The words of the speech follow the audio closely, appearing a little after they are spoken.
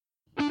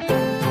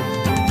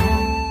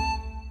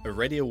a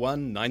Radio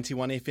 1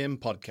 91 FM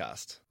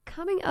podcast.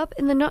 Coming up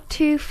in the not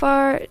too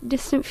far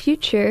distant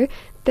future,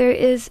 there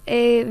is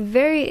a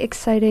very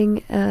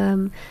exciting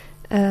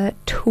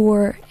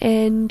tour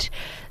and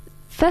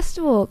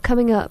festival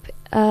coming up.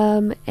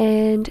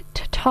 And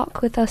to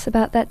talk with us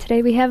about that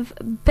today, we have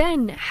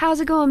Ben. How's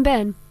it going,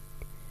 Ben?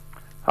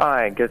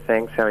 Hi, good,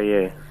 thanks. How are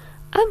you?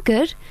 I'm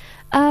good.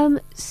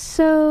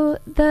 So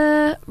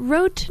the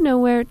Road to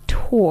Nowhere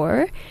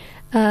tour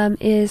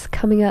is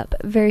coming up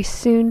very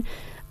soon.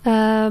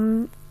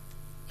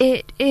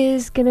 It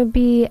is going to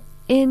be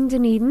in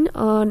Dunedin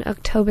on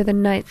October the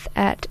 9th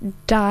at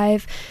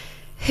Dive.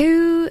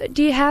 Who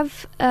do you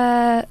have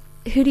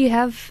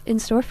in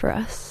store for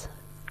us?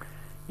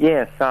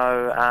 Yeah,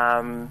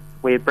 so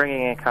we're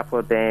bringing a couple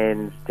of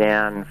bands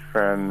down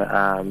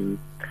from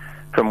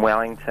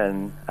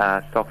Wellington,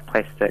 Soft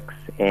Plastics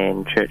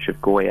and Church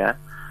of Goya,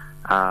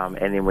 and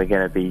then we're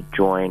going to be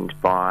joined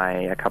by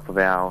a couple of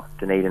our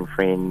Dunedin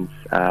friends,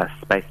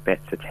 Space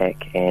Bats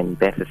Attack and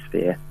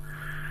Bathysphere.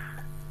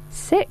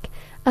 Sick.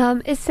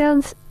 It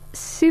sounds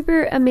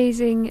super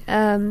amazing,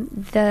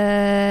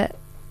 the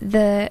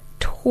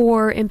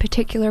tour in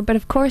particular, but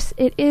of course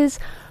it is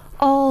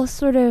all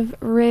sort of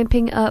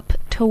ramping up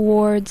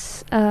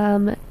towards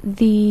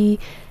the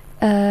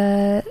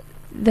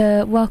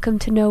Welcome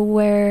to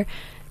Nowhere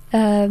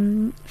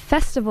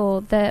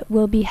festival that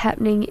will be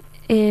happening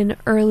in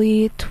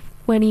early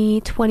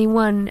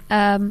 2021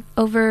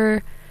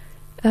 over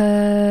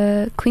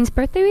Queen's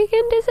birthday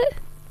weekend, is it?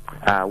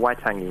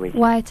 Waitangi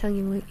weekend.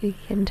 Waitangi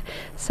weekend.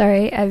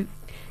 Sorry, I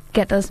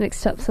get those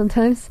mixed up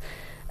sometimes.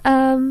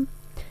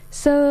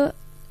 So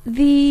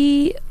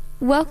the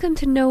Welcome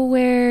to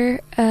Nowhere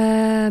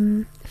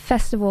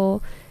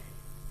festival,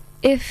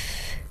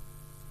 if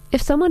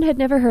someone had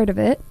never heard of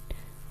it,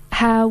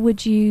 how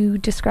would you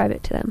describe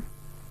it to them?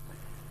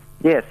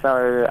 Yeah,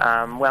 so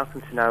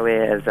Welcome to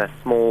Nowhere is a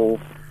small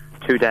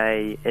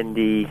 2-day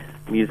indie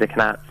music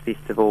and arts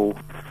festival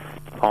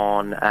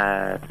on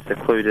a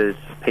secluded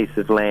piece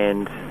of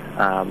land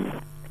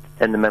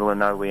in the middle of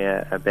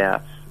nowhere,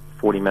 about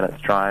 40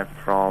 minutes drive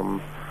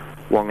from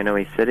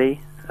Wanganui City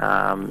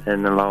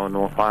in the lower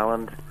North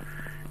Island.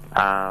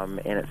 And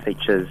it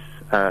features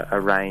a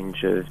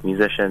range of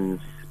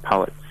musicians,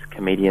 poets,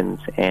 comedians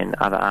and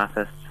other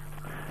artists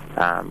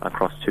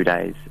across 2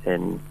 days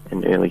in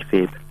early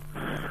Feb.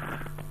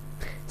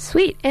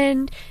 Sweet.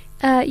 And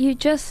you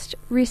just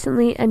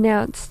recently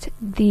announced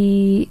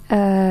the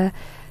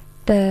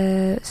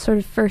sort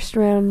of first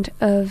round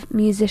of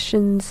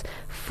musicians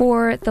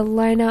for the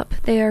lineup.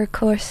 They are, of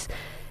course,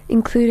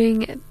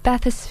 including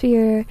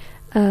Bathysphere,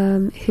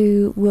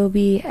 who will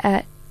be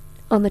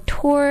on the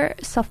tour,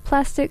 Soft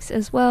Plastics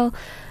as well,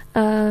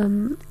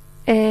 and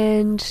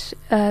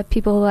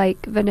people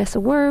like Vanessa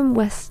Worm,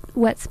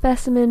 Wet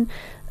Specimen,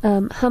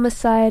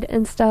 Homicide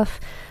and stuff.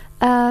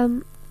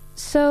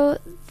 So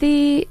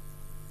the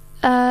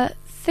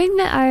thing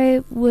that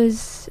I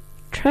was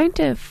trying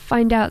to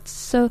find out,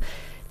 so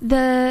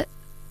the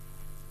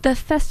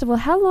festival,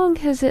 how long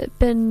has it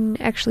been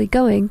actually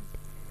going?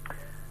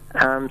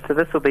 So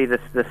this will be the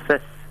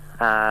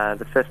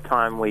fifth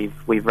time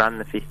we've run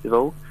the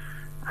festival.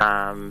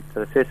 For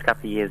the first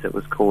couple of years it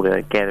was called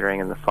a Gathering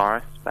in the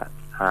Forest, but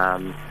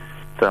for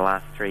the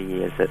last 3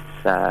 years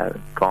it's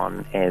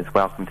gone as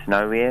Welcome to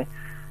Nowhere,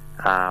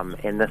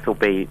 and this will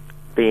be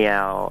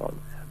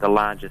the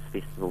largest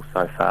festival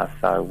so far.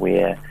 So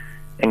we're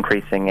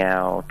increasing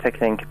our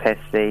ticketing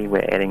capacity,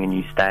 we're adding a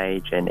new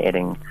stage and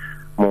adding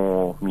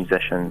more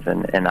musicians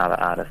and other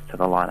artists to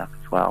the lineup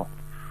as well.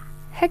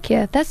 Heck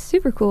yeah, that's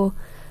super cool.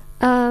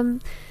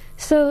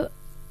 So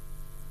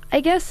I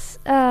guess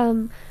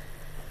one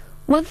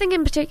thing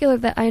in particular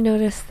that I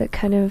noticed that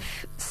kind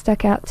of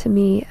stuck out to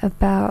me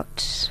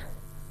about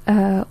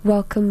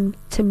Welcome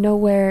to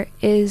Nowhere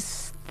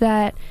is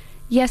that,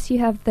 yes, you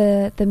have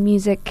the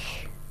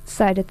music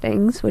side of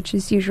things, which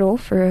is usual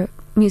for a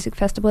music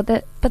festival,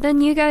 but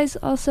then you guys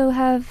also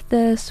have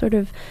the sort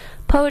of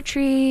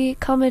poetry,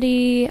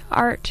 comedy,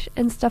 art,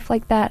 and stuff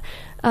like that.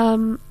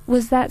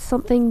 Was that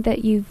something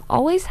that you've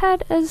always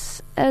had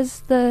as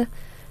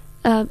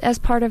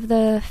part of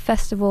the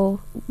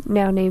festival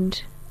now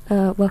named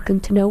Welcome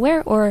to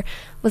Nowhere, or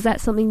was that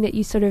something that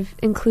you sort of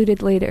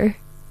included later?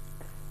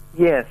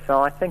 Yeah,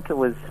 so I think it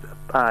was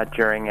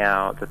during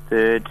the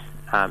third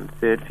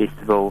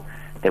festival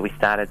that we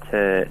started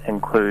to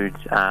include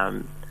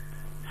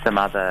some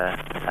other,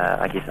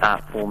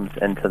 art forms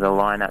into the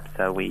lineup.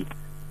 So we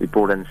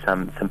brought in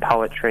some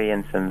poetry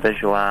and some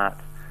visual art,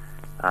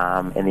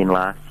 and then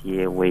last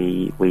year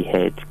we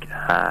had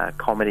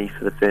comedy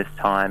for the first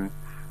time,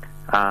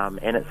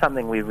 and it's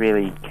something we're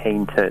really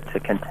keen to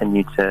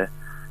continue to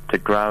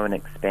grow and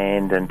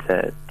expand and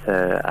to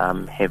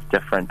have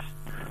different,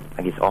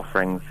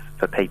 offerings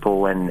for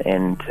people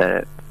and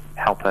to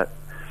help it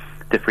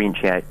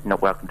differentiate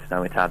Welcome to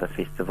Nowhere to other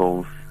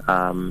festivals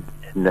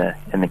in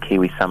the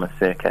Kiwi Summer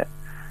Circuit.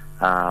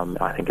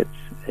 I think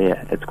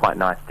it's quite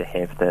nice to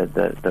have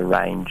the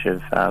range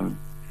of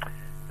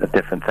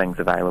different things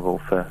available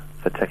for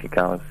ticket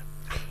goers.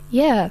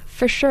 Yeah,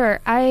 for sure.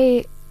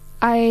 I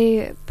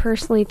I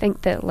personally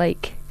think that,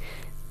 like,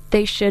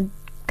 they should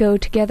go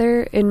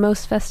together in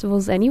most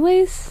festivals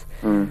anyways.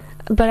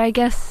 But I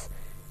guess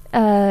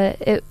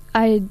it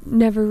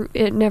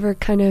never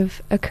kind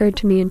of occurred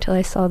to me until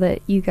I saw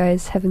that you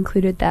guys have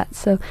included that.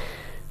 So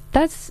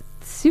that's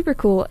super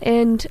cool.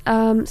 And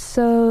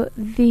so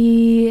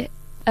the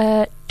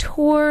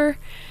tour,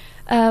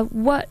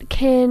 what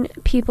can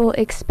people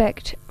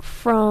expect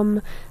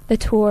from the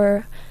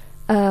tour,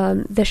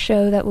 the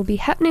show that will be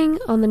happening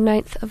on the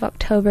 9th of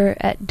October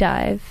at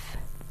Dive?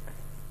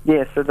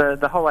 Yeah, so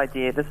the whole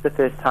idea, this is the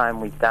first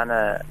time we've done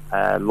a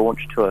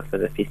launch tour for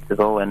the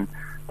festival, and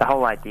the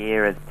whole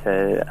idea is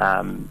to,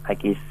 I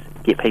guess,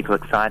 get people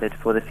excited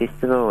for the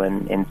festival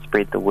and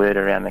spread the word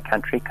around the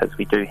country, because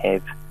we do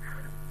have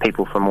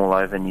people from all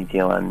over New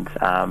Zealand,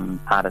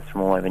 artists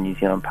from all over New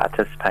Zealand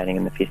participating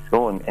in the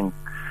festival,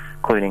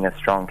 including a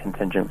strong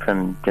contingent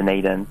from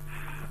Dunedin.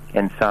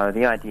 And so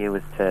the idea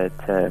was to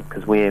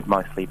because we're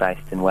mostly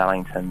based in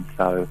Wellington,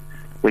 so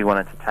we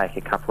wanted to take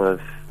a couple of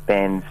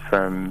bands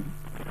from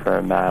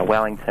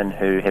Wellington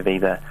who have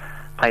either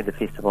played the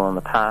festival in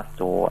the past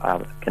or are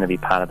going to be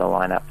part of the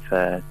lineup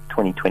for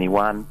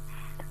 2021,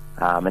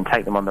 and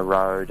take them on the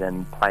road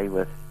and play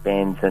with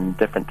bands in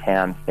different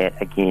towns that,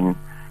 again,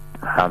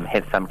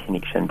 have some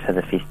connection to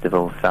the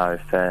festival. So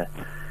for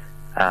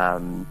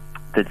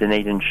the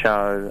Dunedin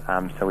show,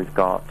 so we've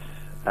got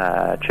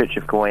Church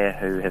of Goya,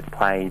 who have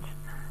played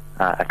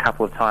a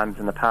couple of times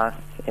in the past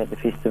at the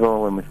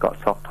festival, and we've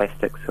got Soft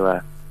Plastics, who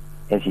are,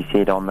 as you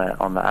said, on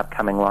the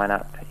upcoming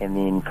lineup. And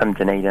then from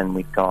Dunedin,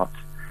 we've got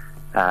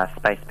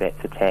Space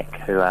Bats Attack,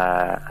 who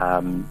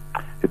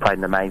played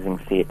an amazing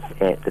set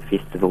at the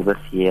festival this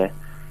year,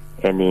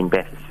 and then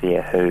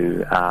Bathysphere,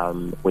 who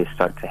we're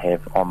stoked to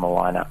have on the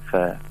lineup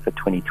for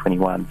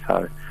 2021.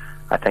 So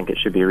I think it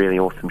should be a really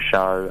awesome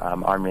show.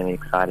 I'm really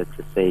excited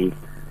to see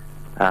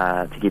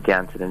to get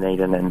down to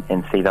Dunedin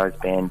and see those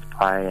bands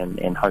play,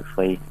 and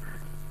hopefully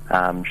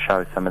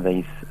show some of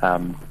these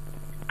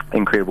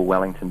incredible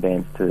Wellington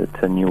bands to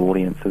a new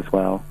audience as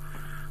well.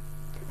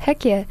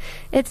 Heck yeah.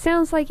 It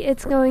sounds like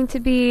it's going to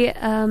be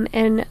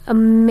an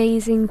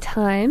amazing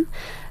time.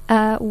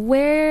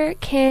 Where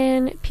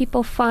can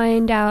people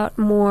find out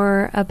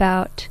more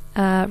about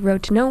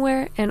Road to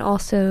Nowhere, and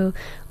also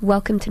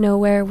Welcome to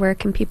Nowhere? Where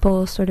can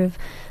people sort of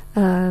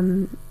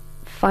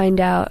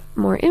find out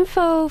more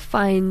info,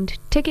 find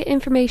ticket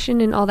information,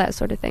 and all that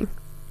sort of thing?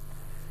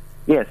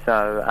 Yeah,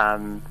 so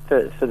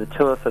for the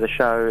tour, for the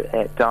show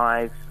at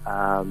Dive,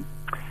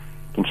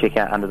 you can check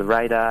out Under the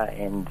Radar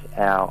and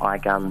our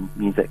iGum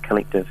Music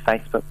Collective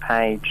Facebook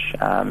page.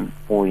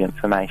 All the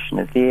information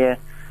is there.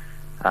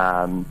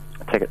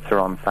 Tickets are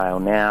on sale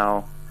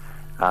now.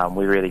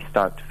 We're really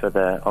stoked for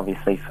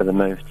the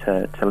move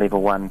to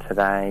level 1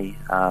 today.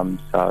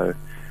 So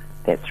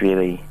that's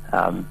really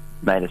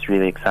made us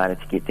really excited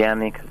to get down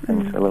there, because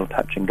things are a little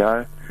touch and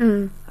go.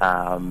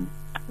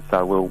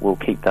 So we'll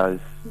keep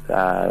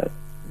that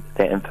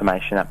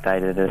information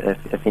updated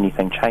if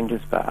anything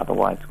changes, but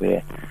otherwise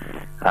we're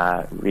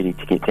ready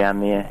to get down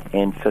there.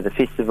 And for the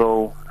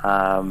festival,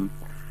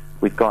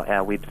 we've got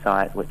our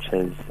website, which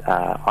is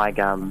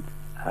igum.co.nz,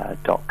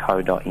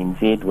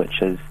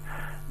 which is a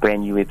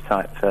brand new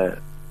website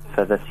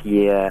for this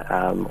year,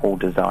 all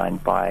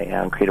designed by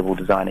our incredible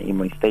designer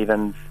Emily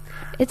Stevens.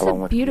 It's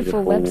a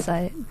beautiful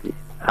website.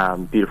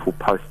 Beautiful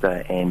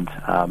poster and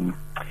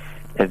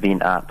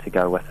event art to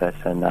go with it,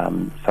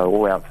 and so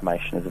all our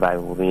information is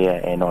available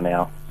there and on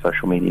our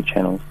social media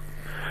channels.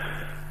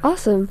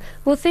 Awesome.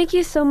 Well, thank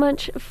you so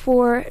much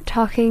for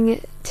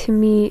talking to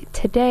me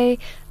today.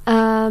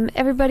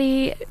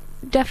 Everybody,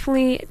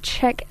 definitely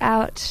check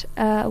out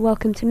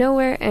Welcome to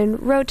Nowhere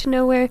and Road to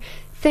Nowhere.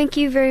 Thank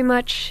you very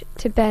much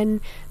to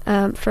Ben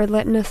for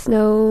letting us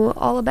know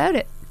all about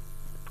it.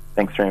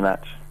 Thanks very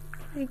much.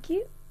 Thank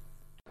you.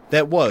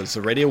 That was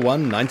a Radio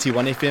 1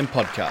 91 FM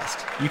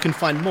podcast. You can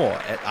find more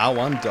at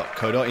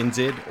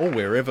r1.co.nz or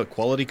wherever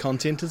quality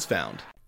content is found.